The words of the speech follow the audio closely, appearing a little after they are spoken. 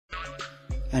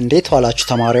እንዴት ዋላችሁ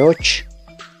ተማሪዎች?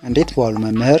 እንዴት ዋሉ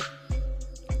መምህር?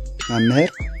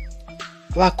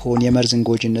 እባክዎን የመርዝን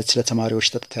ጎጂነት ስለ ተማሪዎች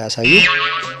ተጠቅተው ያሳዩ።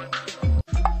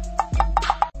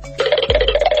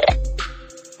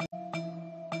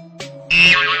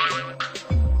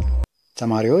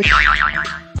 ተማሪዎች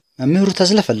መምህሩ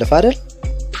ተዝለፈለፈ አይደል?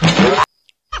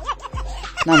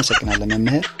 እናመሰግናለን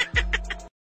መምህር።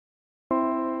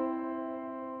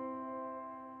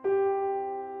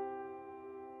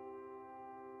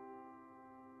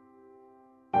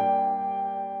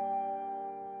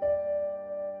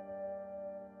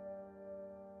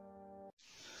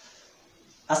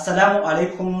 السلام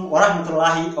عليكم ورحمة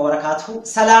الله وبركاته.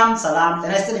 سلام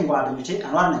ጤና ይስጥልኝ ጓደኞቼ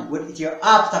አንዋር ነኝ። ወድ ኢትዮ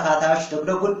አፕ ተከታታዮች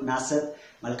ደግደጉን ናስብ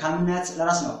መልካምነት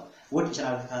ለራስ ነው። ወድ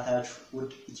ቻናል ተከታታዮች ወድ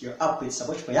ኢትዮ አፕ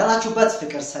ቤተሰቦች በያላችሁበት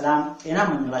ፍቅር ሰላም ጤና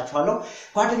እመኝላችኋለሁ።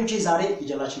 ጓደኞቼ ዛሬ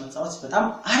ይዤላችሁ መጣሁት በጣም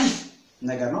አሪፍ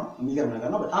ነገር ነው፣ የሚገርም ነገር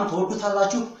ነው። በጣም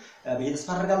ተወዱታላችሁ ብዬ ተስፋ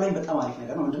አደርጋለሁ። በጣም አሪፍ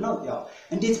ነገር ነው። ምንድነው? ያው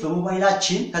እንዴት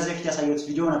በሞባይላችን ከዚህ በፊት ያሳየሁት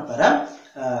ቪዲዮ ነበረ።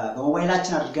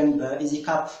 በሞባይላችን አድርገን በኢዚ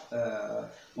ካፕ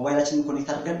ሞባይላችንን ኮኔክት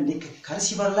አድርገን እንዴት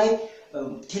ከሪሲቨር ላይ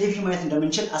ቴሌቪዥን ማየት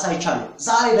እንደምንችል አሳይቻለሁ።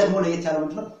 ዛሬ ደግሞ ለየት ያለው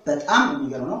ምንድነው? በጣም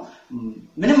የሚገርም ነው።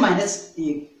 ምንም አይነት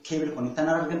ኬብል ኮኔክት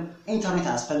አናደርግም፣ ኢንተርኔት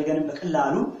አያስፈልገንም።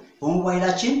 በቀላሉ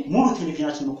በሞባይላችን ሙሉ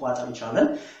ቴሌቪዥናችንን መቆጣጠር እንችላለን።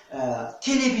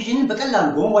 ቴሌቪዥንን በቀላሉ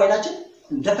በሞባይላችን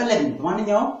እንደፈለግን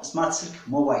በማንኛውም ስማርት ስልክ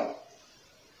ሞባይል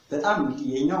በጣም እንግዲህ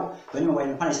የኛው በኔ ሞባይል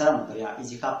እንኳን አይሰራም ነበር ያ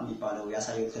ኢዚ ካፕ የሚባለው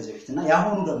ያሳየሁት ከዚህ በፊትና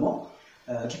ያሁኑ ደግሞ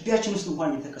ግቢያችን ውስጥ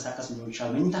እንኳን እየተከሳከስን ሊሆን ይችላል፣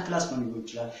 መኝታ ክላስ ሊሆን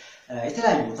ይችላል፣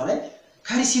 የተለያዩ ቦታ ላይ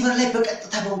ከሪሲቨር ላይ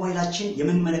በቀጥታ በሞባይላችን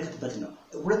የምንመለከትበት ነው።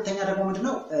 ሁለተኛ ደግሞ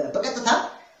ምንድነው? በቀጥታ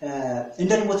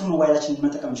እንደ ሪሞት ሞባይላችን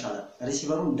መጠቀም እንችላለን።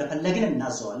 ሪሲቨሩን እንደፈለግን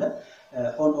እናዘዋለን።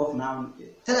 ኦን ኦፍ ናው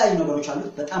የተለያዩ ነገሮች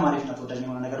አሉት። በጣም አሪፍና ተወዳጅ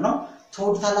የሆነ ነገር ነው።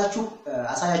 ተወዱታላችሁ።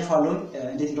 አሳያችኋለሁ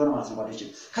እንዴት እንደሆነ ማለት ነው ጓደኞቼ።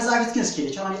 ከዛ በፊት ግን እስኪ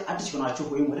ለቻናሌ አዲስ ሆናችሁ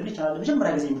ወይም ወደ ቻናሌ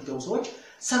ለመጀመሪያ ጊዜ የምትገቡ ሰዎች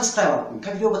ሰብስክራይብ አድርጉ።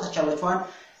 ከቪዲዮ በታች ያለችውን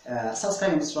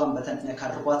ሰብስክራይብ የምትስዋን በተን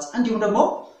ካድርጓት፣ እንዲሁም ደግሞ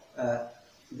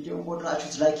ቪዲዮ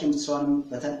ወደራችሁት ላይክ የምትስዋን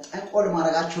በተን ጠንቆል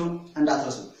ማድረጋችሁን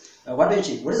እንዳትረሱ ጓደኞቼ።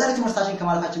 ወደ ዛሬ ትምህርታችን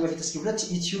ከማለፋችን በፊት እስኪ ሁለት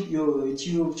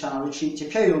ዩቲዩብ ቻናሎችን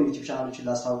ኢትዮጵያዊ ዩቲዩብ ቻናሎችን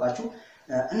ላስተዋውቃችሁ።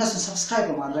 እነሱን ሰብስክራይብ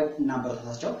በማድረግ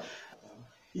እናበረታታቸው።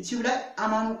 ዩቲዩብ ላይ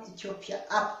አማኑ ኢትዮጵያ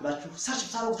አፕ ብላችሁ ሰርች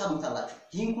ብታደርጉ ታገኙታላችሁ።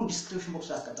 ሊንኩን ዲስክሪፕሽን ቦክስ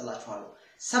ላይ አስቀምጥላችኋለሁ።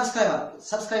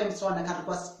 ሰብስክራይብ የምትስዋን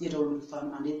ነካድርጓት፣ የደወል ምልክቱን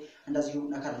አንዴ እንደዚሁ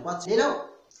ነካድርጓት። ሌላው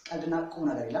ቀልድና ቁም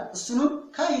ነገር ይላል። እሱንም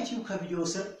ከዩቲዩብ ከቪዲዮ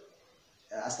ስር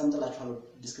አስቀምጥላችኋለሁ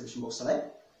ዲስክሪፕሽን ቦክስ ላይ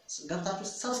ገብታችሁ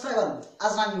ሰብስክራይብ አድርጉት።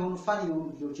 አዝናኝ የሆኑ ፋኒ የሆኑ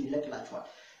ቪዲዮዎችን ይለቅላችኋል።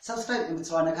 ሰብስክራይብ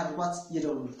የምትስዋን ነካድርጓት፣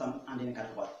 የደወል ምልክቱን አንዴ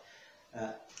ነካድርጓት።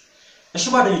 እሺ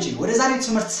ጓደኞቼ ወደ ዛሬው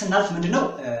ትምህርት ስናልፍ ምንድነው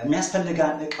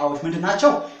የሚያስፈልጋን እቃዎች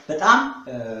ምንድናቸው? በጣም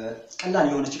ቀላል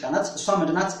የሆነች እቃ ናት። እሷ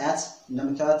ምንድናት? አያት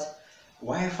እንደምታዩት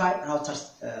ዋይፋይ ራውተር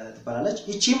ትባላለች።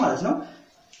 እቺ ማለት ነው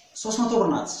 300 ብር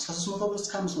ናት። ከ300 ብር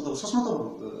እስከ 500 ብር 300 ብር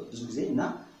ብዙ ጊዜ እና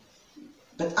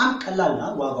በጣም ቀላል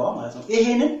ናት ዋጋዋ ማለት ነው።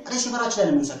 ይሄንን ሪሲቨራችን ላይ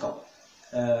የምንሰካው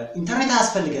ኢንተርኔት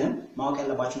አያስፈልገንም። ማወቅ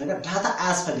ያለባችሁ ነገር ዳታ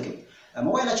አያስፈልግም።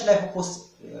 ሞባይላችን ላይ ፖስት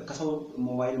ከሰው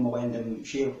ሞባይል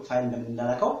ሼር ፋይል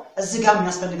እንደምንላላከው እዚህ ጋር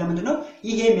የሚያስፈልገው ምንድነው?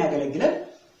 ይሄ የሚያገለግለን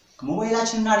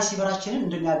ሞባይላችንና ሪሲቨራችንን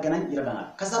እንደሚያገናኝ ይረዳናል።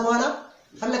 ከዛ በኋላ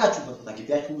ፈለጋችሁበት ቦታ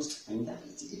ግቢያችሁ ውስጥ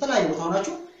የተለያየ ቦታ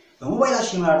ሆናችሁ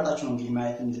በሞባይላችሁ የማራጣችሁ ነው እንግዲህ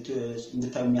ማየት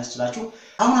እንድታዩ የሚያስችላችሁ።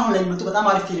 አሁን ላይ የሚመጡ በጣም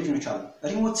አሪፍ ቴሌቪዥኖች አሉ።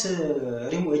 ሪሞት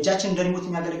እጃችን እንደ ሪሞት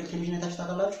የሚያገለግል ቴሌቪዥን አይታችሁ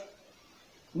ታውቃላችሁ?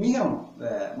 የሚገርም ነው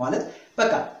ማለት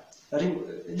በቃ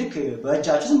ልክ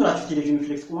በእጃችሁ ዝም ብላችሁ ቴሌቪዥን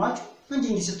ክሊክ ቆማችሁ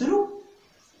እንዲህ ስትሉ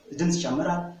ድምጽ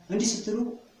ይጨምራል፣ እንዲህ ስትሉ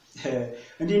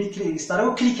እንዲህ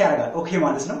ክሊክ ያደርጋል። ኦኬ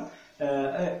ማለት ነው።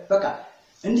 በቃ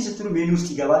እንዲህ ስትሉ ሜኑ ውስጥ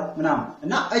ይገባል ምናምን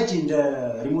እና እጅ እንደ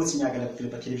ሪሞት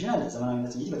የሚያገለግልበት ቴሌቪዥን አለ።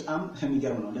 ዘመናዊነት እንጂ በጣም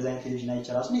የሚገርም ነው። እንደዛ አይነት ቴሌቪዥን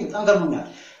አይቻላስ ነው። በጣም ገርሞኛል።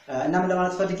 እና ምን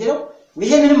ለማለት ፈልጌ ነው?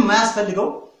 ይሄ ምንም የማያስፈልገው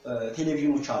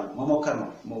ቴሌቪዥኖች አሉ። መሞከር ነው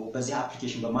በዚህ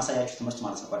አፕሊኬሽን በማሳያችሁ ትምህርት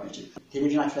ማለት ነው ጓደኞቼ።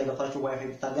 ቴሌቪዥናችሁ ላይ ገብታችሁ ዋይፋይ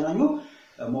ብታገናኙ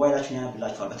ሞባይላችሁን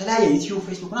ያነብላችኋል። በተለያየ ዩቲዩብ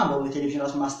ፌስቡክ እና በቴሌቪዥን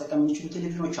ራሱ ማስጠቀም የሚችሉ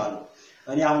ቴሌቪዥኖች አሉ።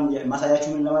 እኔ አሁን ማሳያችሁ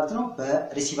ምን ለማለት ነው?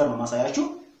 በሪሲቨር ነው ማሳያችሁ።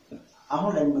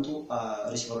 አሁን ላይ የሚመጡ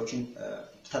ሪሲቨሮችን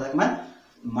ተጠቅመን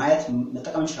ማየት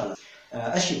መጠቀም እንችላለን።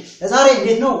 እሺ ለዛሬ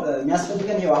እንዴት ነው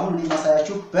የሚያስፈልገን? ይሄው አሁን እኔ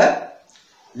ማሳያችሁ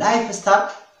በላይፍ ስታር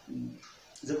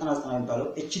 99 የሚባለው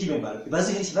ኤችዲ የሚባለው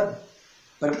በዚህ ሪሲቨር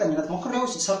በእርግጠኝነት ሞክሬው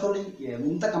ሰርቶልኝ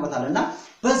እንጠቀምበታለንና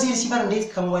በዚህ ሪሲቨር እንዴት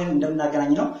ከሞባይል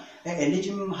እንደምናገናኝ ነው።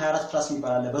 ኤልጂም 24 ፕላስ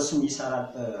የሚባል አለ። በሱም ይሰራል።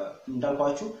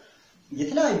 እንዳልኳችሁ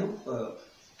የተለያዩ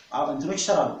እንትኖች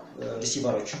ይሰራሉ።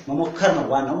 ሪሲቨሮች መሞከር ነው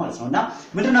ዋናው ማለት ነውና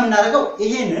ምንድነው የምናደርገው?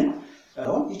 ይሄንን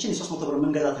ይቺን 300 ብር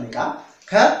መንገዛትን እቃ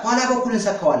ከኋላ በኩል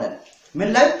እንሰካዋለን። ምን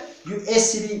ላይ?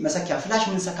 ዩኤስቢ መሰኪያ ፍላሽ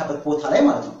የምንሰካበት ቦታ ላይ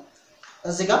ማለት ነው።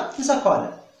 እዚህ ጋር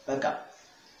እንሰካዋለን። በቃ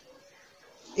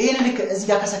ይሄንን ልክ እዚህ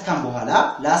ጋር ከሰካን በኋላ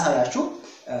ላሳያችሁ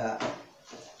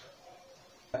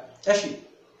እሺ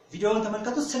ቪዲዮውን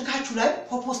ተመልከቱት ስልካችሁ ላይ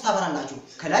ፖፖስት ታበራላችሁ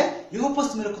ከላይ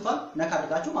የፖፖስት ምልክቷን ነካ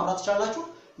አድርጋችሁ ማብራት ትችላላችሁ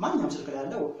ማንኛውም ስልክ ላይ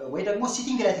ያለው ወይ ደግሞ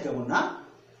ሴቲንግ ላይ ትገቡና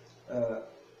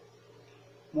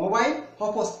ሞባይል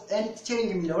ፖፖስት ኤንድ ቲሪንግ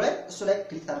የሚለው ላይ እሱ ላይ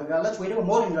ክሊክ ታደርጋላችሁ ወይ ደግሞ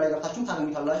ሞር የሚለው ላይ ገብታችሁ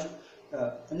ታገኙታላችሁ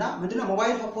እና ምንድነው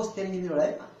ሞባይል ፖፖስት ቲሪንግ የሚለው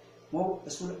ላይ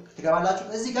እሱ ትገባላችሁ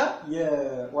እዚህ ጋር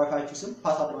የዋይፋይችሁ ስም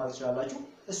ፓስወርድ ማለት ትችላላችሁ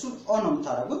እሱ ኦን ነው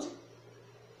የምታደርጉት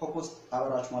ፖፖስት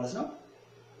አበራችሁ ማለት ነው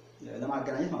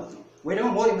ለማገናኘት ማለት ነው ወይ ደግሞ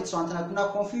ሞር የምትሰዋን ተነኩና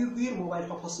ኮንፊጉር ሞባይል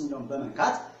ፖፖስት የሚለውን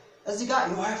በመንካት እዚህ ጋር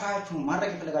የዋይፋይችሁ ማድረግ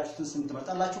የፈለጋችሁትን ስም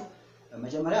ትመርጣላችሁ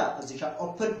መጀመሪያ እዚህ ጋር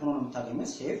ኦፕን ሆኖ ነው የምታገኙት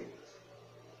ሴቭ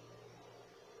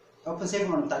ኦፕን ሴቭ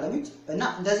ሆኖ ነው የምታገኙት እና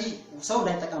እንደዚህ ሰው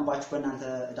እንዳይጠቀምባችሁ በእናንተ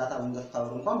ዳታ መንገድ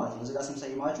ታወሩ እንኳን ማለት ነው እዚህ ጋር ስም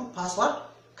ሰይማችሁ ፓስወርድ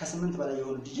ከ8 በላይ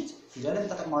የሆኑ ዲጂት ፊደልን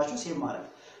ተጠቅማችሁ ሴቭ ማድረግ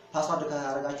ፓስወርድ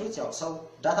ካደረጋችሁት ያው ሰው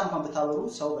ዳታ እንኳን ብታወሩ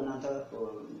ሰው በእናንተ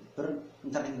ብር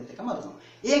ኢንተርኔት ልትጠቀም ማለት ነው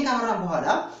ይሄን ካመራን በኋላ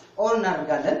ኦን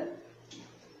እናደርጋለን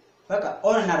በቃ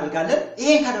ኦን እናደርጋለን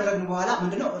ይሄን ካደረግን በኋላ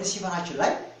ምንድነው ሪሲቨራችን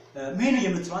ላይ ሜኑ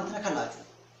የምትለዋን ተነካላችሁ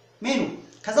ሜኑ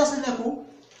ከዛ ስለኩ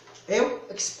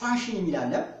ኤክስፓንሽን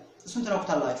የሚላል እሱን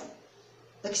ተነኩታላችሁ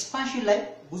ኤክስፓንሽን ላይ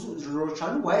ብዙ ድሮች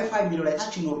አሉ ዋይፋይ የሚለው ላይ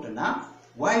ታች እንወርድና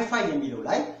ዋይፋይ የሚለው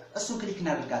ላይ እሱን ክሊክ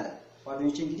እናደርጋለን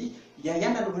ጓደኞቼ እንግዲህ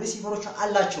ያንዳንዱ ሪሲቨሮች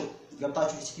አላቸው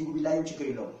ገብታችሁ ሴቲንጉ ቢላየው ችግር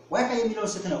የለውም ዋይፋይ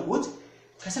የሚለውን ስትነኩት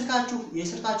ከስልካችሁ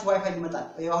የስልካችሁ ዋይፋይ ይመጣል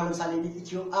ያው ለምሳሌ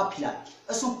ኢትዮ አፕ ይላል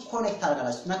እሱን ኮኔክት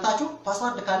አድርጋላችሁ ነታችሁ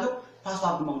ፓስወርድ ካለው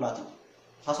ፓስወርድ መሙላት ነው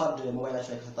ፓስወርድ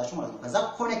ሞባይላችሁ ላይ ከሰጣችሁ ማለት ነው ከዛ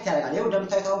ኮኔክት ያደርጋል ይሄው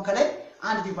እንደምታዩት አሁን ከላይ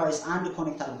አንድ ዲቫይስ አንድ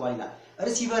ኮኔክት አድርጓል ይላል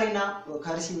ሪሲቨርና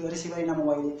ከሪሲቨርና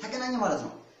ሞባይል ተገናኘ ማለት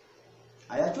ነው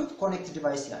አያችሁት ኮኔክት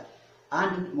ዲቫይስ ይላል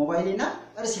አንድ ሞባይልና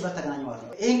ሪሲቨር ተገናኘ ማለት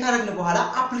ነው ይሄን ካደረግን በኋላ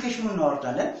አፕሊኬሽኑን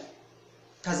እናወርዳለን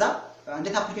ከዛ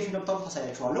እንዴት አፕሊኬሽን እንደምታውቁ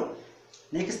ታሳያችኋለሁ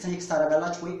ኔክስት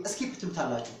አደርጋላችሁ ወይ ስኪፕ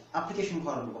ትሉታላችሁ አፕሊኬሽኑ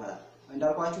ካወረዱ በኋላ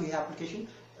እንዳልኳችሁ ይሄ አፕሊኬሽን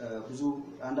ብዙ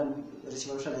አንዳንድ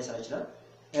ሪሲቨሮች ላይ ይሰራ ይችላል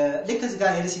ልክ እዚህ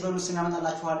ጋር የሪሲቨሩ ስም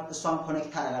ያመጣላችኋል እሷን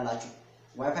ኮኔክት ታደርጋላችሁ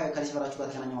ዋይፋይ ከሪሲቨራችሁ ጋር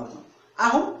ተገናኘ ማለት ነው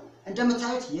አሁን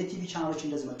እንደምታዩት የቲቪ ቻናሎች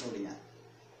እንደዚህ መጥተውልኛል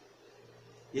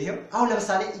ይሄው አሁን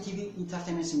ለምሳሌ ኢቲቪ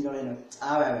ኢንተርቴይንመንት የሚለው ላይ ነው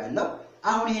ጣቢያው ያለው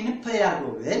አሁን ይሄንን ፕሌይ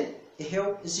አድርገው ብል ይሄው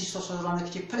እዚህ ሶስት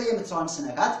ነክቼ ፕሌይ የምትለዋን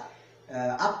ስነካት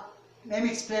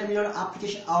ኤምኤክስ ፕሌየር የሚለውን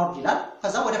አፕሊኬሽን አውርድ ይላል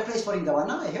ከዛ ወደ ፕሌይ ስቶር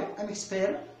እንገባና ይሄው ኤምኤክስ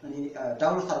ፕሌየር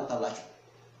ዳውንሎድ ታደርጉታላችሁ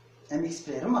ኤምኤክስ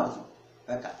ፕሌየር ማለት ነው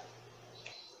በቃ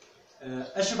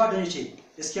እሺ ጓደኞቼ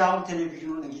እስኪ አሁን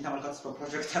ቴሌቪዥኑን እንግዲህ ተመልካቾች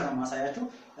በፕሮጀክተር ነው ማሳያችሁ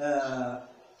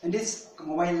እንዴት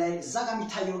ሞባይል ላይ እዛ ጋር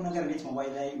የሚታየው ነገር እንዴት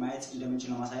ሞባይል ላይ ማየት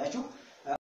እንደምንችል ነው ማሳያችሁ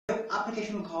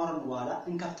አፕሊኬሽኑን ካወረድን በኋላ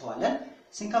እንከፍተዋለን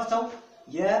ስንከፍተው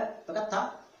በቀጥታ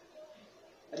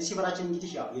ሪሲቨራችን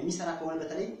እንግዲህ ያው የሚሰራ ከሆነ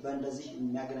በተለይ በእንደዚህ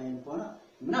የሚያገናኝ ከሆነ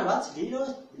ምናልባት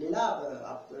ሌላ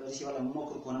ሪሲቨር ላይ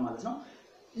ሞክሩ ከሆነ ማለት ነው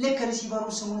ልክ ሪሲቨሩ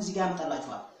ስሙን እዚህ ጋር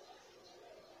ያመጣላችኋል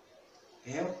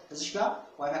ይሄው እዚህ ጋር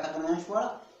ዋይፋይ ካገናኛችሁ በኋላ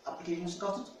አፕሊኬሽኑ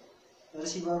ስከፍቱት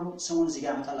ሪሲቨሩ ስሙን እዚህ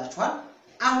ጋር ያመጣላችኋል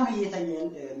አሁን እየታየ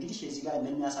እንግዲህ እዚህ ጋር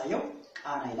እንደሚያሳየው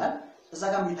ቃና ይላል እዛ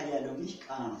ጋር የሚታየው እንግዲህ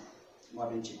ቃና ነው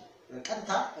ጓደኞቼ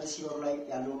ቀጥታ ሪሲቨሩ ላይ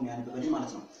ያለውን ያንብበልኝ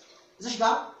ማለት ነው እዚህ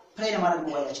ጋር ፕሌይ ለማድረግ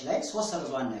ሞባይላችን ላይ ሶስት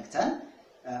ሰርዟን ነክተን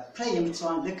ፕሌይ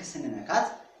የምትሰዋን ልክ ስንነካት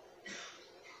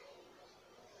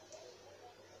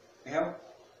ይሄው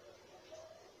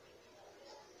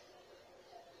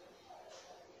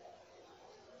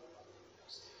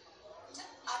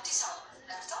አዲስ አበባ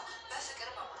ለርተው በፍቅር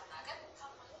በማናገር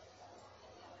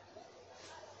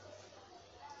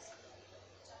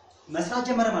መስራት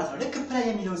ጀመረ ማለት ነው ልክ ፕሌይ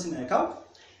የሚለውን ስንነካው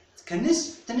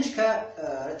ትንሽ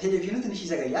ከቴሌቪዥኑ ትንሽ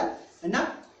ይዘገያል እና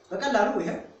በቀላሉ ይሄ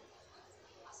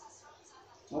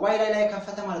ሞባይል ላይ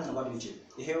ከፈተ ማለት ነው ጓደኞቼ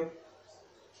ይሄው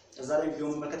እዛ ላይ ቪዲዮ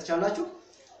መመልከት ትችላላችሁ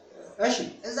እሺ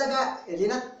እዛ ጋር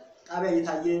ሌላ ጣቢያ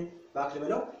እየታየ ባክ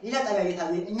ልበለው ሌላ ጣቢያ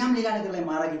እየታየ እኛም ሌላ ነገር ላይ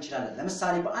ማድረግ እንችላለን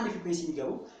ለምሳሌ በአንድ ፍሪኩዌንሲ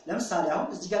ሊገቡ ለምሳሌ አሁን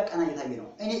እዚህ ጋር ቀና እየታየ ነው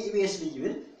እኔ ኢቢኤስ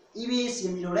ልይብል ኢቢኤስ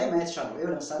የሚለው ላይ ማየት ይችላል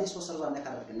ይሄው ለምሳሌ 3 ሰርዟን ነካ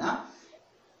አድርግና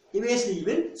ኢቢኤስ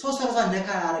ልይብል 3 ሰርዟን ነካ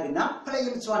አድርግና ፕሌይ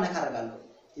የምትሰዋን ነካ አድርጋለሁ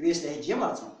ኢቢኤስ ላይ ሄጄ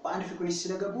ማለት ነው በአንድ ፍሪኩዌንሲ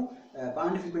ስለገቡ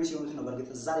በአንድ ፍሪኩዌንሲ የሆኑት ነው በርግጥ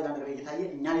እዛ ሌላ ነገር እየታየ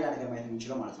እኛ ሌላ ነገር ማየት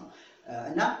የምንችለው ማለት ነው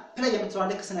እና ፕሌይ የምትለዋን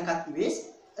ልክ ስነካት ኢቢኤስ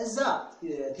እዛ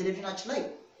ቴሌቪዥናችን ላይ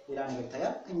ሌላ ነገር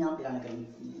ይታያል እኛም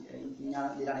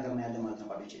ሌላ ነገር ነው ያለ ማለት ነው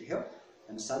ጓደኞቼ ይሄው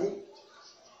ለምሳሌ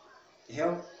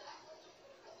ይሄው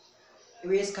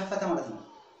ኢቢኤስ ከፈተ ማለት ነው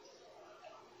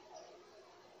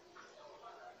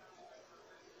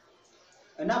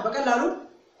እና በቀላሉ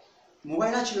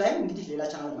ሞባይላችን ላይ እንግዲህ ሌላ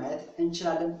ቻናል ማየት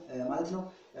እንችላለን ማለት ነው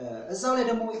እዛው ላይ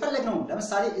ደግሞ የፈለግነውን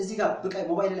ለምሳሌ እዚህ ጋር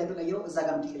ሞባይል ላይ በቀየው እዛ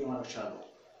ጋር እንዲቀየው ማድረግ ይችላል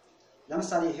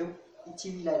ለምሳሌ ይሄው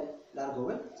ቲቪ ላይ ላርገው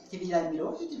ቲቪ ላይ የሚለው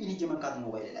ቲቪ ሄጄ መንካት ነው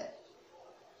ሞባይል ላይ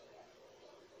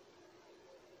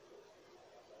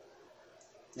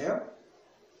ይሄው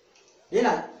ሌላ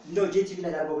እንደው ጂቲቪ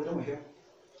ላይ ያለው ደግሞ ይሄው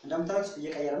እንደምታዩት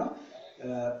እየቀየረ ነው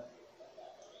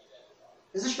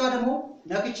እዚህ ጋር ደግሞ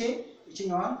ነክቼ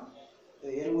እቺኛዋን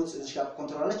የሪሞት እዚህ ጋር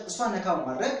ኮንትሮል አለች እሷን ነካው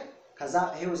ማድረግ ከዛ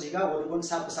ይሄው እዚህ ጋር ወደ ጎን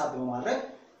ሳብ በማድረግ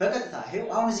በቀጥታ ይሄው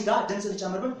አሁን እዚህ ጋር ድምጽ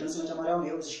ልጨምርበት ድምጽ መጨመሪያውን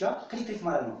ይሄው እዚህ ጋር ክሊክ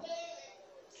ማድረግ ነው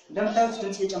እንደምታዩት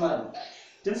ድምጽ እየጨመረ ነው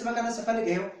ድምጽ መቀነስ ፈልግ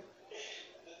ይሄው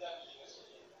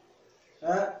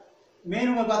ሜኑ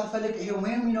መግባት ፈልግ ይሄው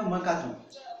ሜኑ ሚለው መንካት ነው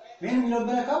ሜኑ ሚለው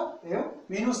በለካው ይሄው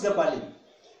ሜኑ ውስጥ ገባልኝ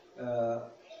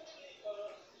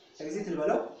ኤግዚት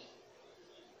ልበለው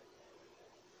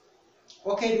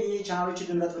ኦኬ ቢ ቻናሎችን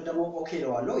ልምረጥ ደግሞ ኦኬ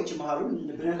ለዋለው እቺ መሃሉን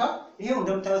ብነካ ይሄው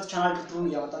እንደምታዩት ቻናል ቅጥሩን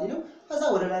ያወጣልኝ ነው ከዛ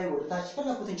ወደ ላይ ወደ ታች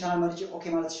ፈለኩትን ቻናል መርጬ ኦኬ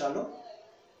ማለት ይችላልው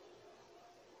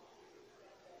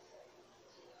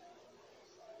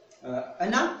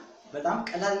እና በጣም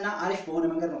ቀላልና አሪፍ በሆነ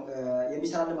መንገድ ነው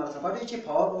የሚሰራልን ማለት ነው ባዶቼ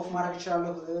ፓወር ኦፍ ማድረግ ይችላል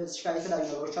እዚህ ጋር የተለያዩ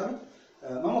ነገሮች አሉ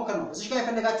መሞከር ነው እዚህ ጋር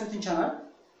የፈለጋችሁትን ቻናል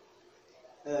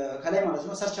ከላይ ማለት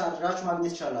ነው ሰርች አድርጋችሁ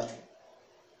ማግኘት ይችላልላችሁ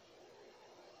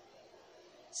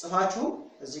ጽፋችሁ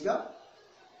እዚህ ጋር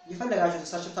ይፈልጋችሁ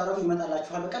ሰርች ታደርጉ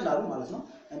ይመጣላችኋል በቀላሉ ማለት ነው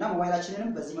እና ሞባይላችንንም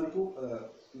በዚህ መልኩ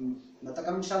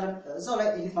መጠቀም እንችላለን እዛው ላይ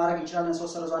ኤዲት ማድረግ እንችላለን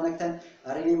ሶስት ሰረዟ ነክተን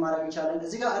ሪኔም ማድረግ እንችላለን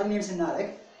እዚህ ጋር ሪኔም ስናደርግ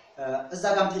እዛ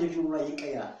ጋር ቴሌቪዥኑ ላይ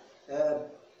ይቀየራል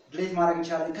ዲሊት ማድረግ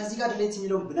እንችላለን ከዚህ ጋር ዲሊት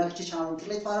የሚለውን ብነክቼ ቻናሉን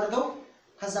ዲሊት አድርገው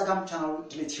ከዛ ጋር ቻናሉ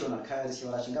ዲሊት ይሆናል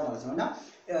ከሪሲቨራችን ጋር ማለት ነውና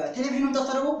ቴሌቪዥኑን ጠፍቶ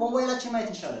ደግሞ ሞባይላችን ማየት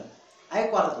እንችላለን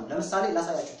አይቋረጥም ለምሳሌ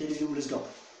ላሳያችሁ ቴሌቪዥኑን ልዝጋው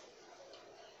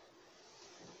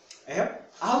ይሄ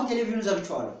አሁን ቴሌቪዥኑን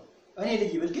ዘግቼዋለሁ እኔ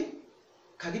ልጅ ይብል ግን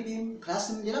ከግቢም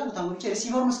ክላስም ሌላ ቦታ ሆኜ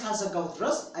ሪሲቨሩን እስካልዘጋው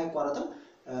ድረስ አይቋረጥም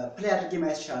ፕሌይ አድርጌ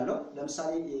ማየት ይችላልው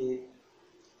ለምሳሌ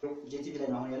ጂቲቪ ላይ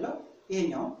ነው አሁን ያለው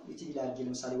ይሄኛው ጂቲቪ ላይ አድርጌ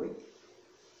ለምሳሌ ወይ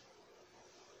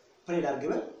ፕሌይ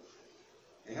አድርገው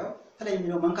ይሄው ፕሌይ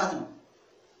የሚለው መንካት ነው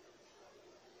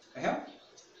ይሄው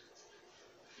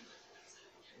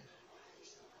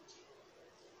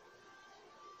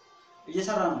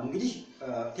እየሰራ ነው እንግዲህ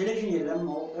ቴሌቪዥን የለም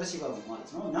ሪሲቨር ማለት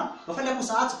ነው እና በፈለኩ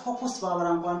ሰዓት ፖስት ባበራ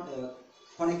እንኳን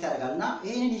ኮኔክት ያደርጋልና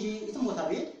ይሄንን ይዤ የትም ቦታ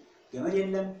ብሄድ ገመድ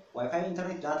የለም ዋይፋይ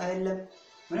ኢንተርኔት ዳታ የለም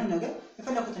ምንም ነገር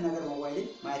የፈለኩትን ነገር ሞባይል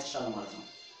ማየት ይችላል ማለት ነው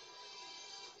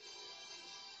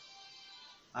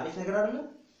አሪፍ ነገር አይደለም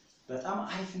በጣም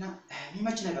አሪፍና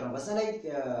የሚመች ነገር ነው በዛ ላይ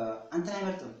አንተን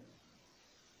አይመርጥም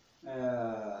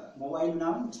ሞባይል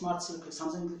ምናምን ስማርት ስልክ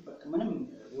ሳምሰንግ ምንም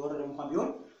የወረደ እንኳን ቢሆን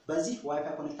በዚህ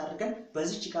ዋይፋይ ኮኔክት አድርገን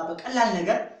በዚህ ጭቃ በቀላል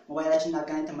ነገር ሞባይላችንን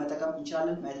አገናኝተን መጠቀም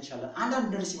እንችላለን ማየት እንችላለን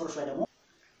አንዳንድ ሪሲቨሮች ላይ ደግሞ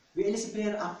ቪኤልሲ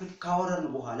ፕሌየር አፕሊኬሽን ካወረድን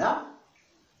በኋላ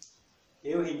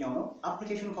ይሄኛው ነው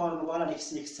አፕሊኬሽኑ ካወረድን በኋላ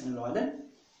ኔክስት እንለዋለን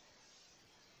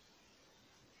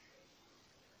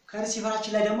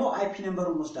ከሪሲቨራችን ላይ ደግሞ አይፒ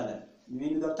ነምበሩን እንወስዳለን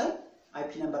ሜኑ ገብተን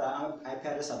አይፒ ነምበር አይፒ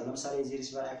አድሬስ አለው ለምሳሌ እዚህ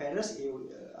ሪሲቨር አይፒ አድሬስ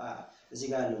እዚህ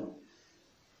ጋር ያለው ነው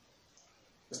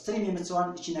ስትሪም የምትሰዋን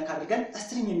እቺ ነካ አድርገን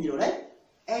ስትሪም የሚለው ላይ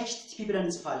http ብለን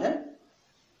እንጽፋለን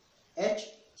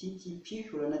http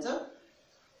ሁለነጥብ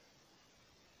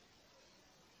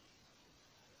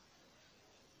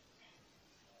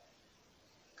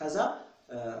ከዛ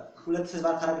ሁለት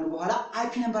ህዝባር ካደረግን በኋላ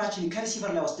አይፒ ነምበራችንን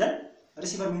ከሪሲቨር ላይ ወስደን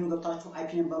ሪሲቨር ሜኑ ገብታችሁ አይፒ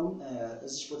ነምበሩን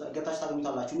እዚህ ቦታ ገብታችሁ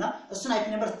ታገኙታላችሁና እሱን አይፒ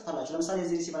ነምበር ትጽፋላችሁ ለምሳሌ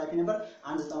እዚህ ሪሲቨር አይፒ ነምበር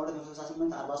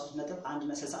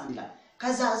 192.168.43.1 ይላል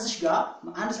ከዛ እዚህ ጋር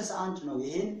 161 ነው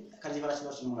ይሄን ከሪሲቨራችን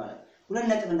ጋር እንሞላለን ሁለት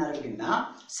ነጥብ እናደርግና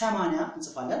 80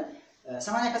 እንጽፋለን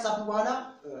 80 ከጻፍን በኋላ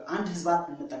አንድ ህዝባር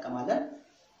እንጠቀማለን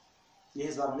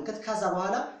የህዝባር ምልክት ከዛ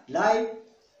በኋላ live.ts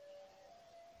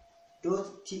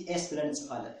ብለን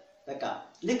እንጽፋለን በቃ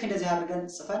ልክ እንደዚህ አድርገን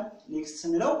ጽፈን ኔክስት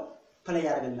ስንለው ፕሌይ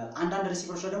ያደርግልናል አንዳንድ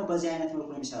ሪሲቨሮች ደግሞ በዚህ አይነት መልኩ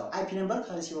ነው የሚሰራው አይፒ ነምበር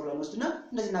ከሪሲቨር ላይ ወስድና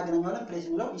እንደዚህ እናገናኛለን ፕሌይ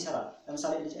ስንለው ይሰራል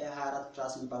ለምሳሌ 24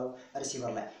 ፕላስ የሚባለው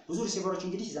ሪሲቨር ላይ ብዙ ሪሲቨሮች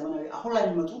እንግዲህ ዘመናዊ አሁን ላይ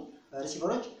የሚመጡ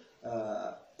ሪሲቨሮች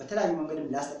በተለያዩ መንገድም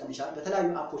ሊያስጠቅም ይችላል በተለያዩ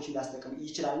አፖችን ሊያስጠቅም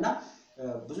ይችላልና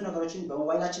ብዙ ነገሮችን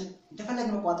በሞባይላችን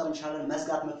እንደፈለግን መቋጠር እንችላለን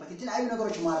መዝጋት መክፈት የተለያዩ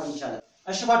ነገሮችን ማድረግ እንችላለን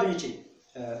እሺ ጓደኞቼ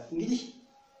እንግዲህ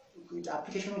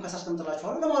አፕሊኬሽኑን ከሰርች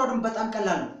ተምጥላችኋል ለማውረድም በጣም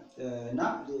ቀላል ነው እና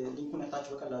ሊንኩን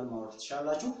ነክታችሁ በቀላሉ ማውረድ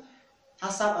ትችላላችሁ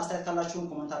ሐሳብ አስተያየት ካላችሁ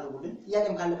ኮሜንት አድርጉልኝ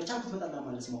ጥያቄም ካለ ብቻ ከተመጣጣ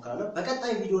ማለት እሞክራለሁ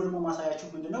በቀጣይ ቪዲዮ ደግሞ ማሳያችሁ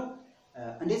ምንድነው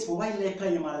እንዴት ሞባይል ላይ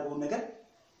ፕሌይ የማድረገው ነገር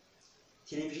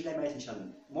ቴሌቪዥን ላይ ማየት እንችላለን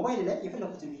ሞባይል ላይ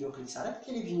የፈለኩትን ቪዲዮ ክሊክ ሳደርግ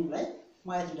ቴሌቪዥን ላይ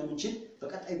ማየት እንደምንችል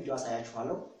በቀጣይ ቪዲዮ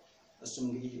አሳያችኋለሁ እሱም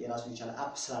እንግዲህ የራሱን የቻለ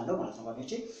አፕ ስላለው ማለት ነው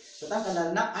ጓደኞቼ በጣም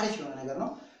ቀላልና አሪፍ የሆነ ነገር ነው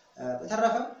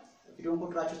በተረፈ ቪዲዮን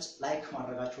ከወደዳችሁት ላይክ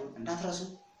ማድረጋችሁን እንዳትረሱ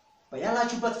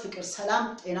በያላችሁበት ፍቅር ሰላም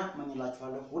ጤና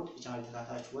እመኝላችኋለሁ ውድ የቻናሌ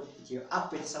ተከታታዮች ውድ ኢትዮ አፕ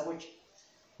ቤተሰቦች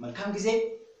መልካም ጊዜ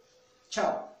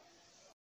ቻው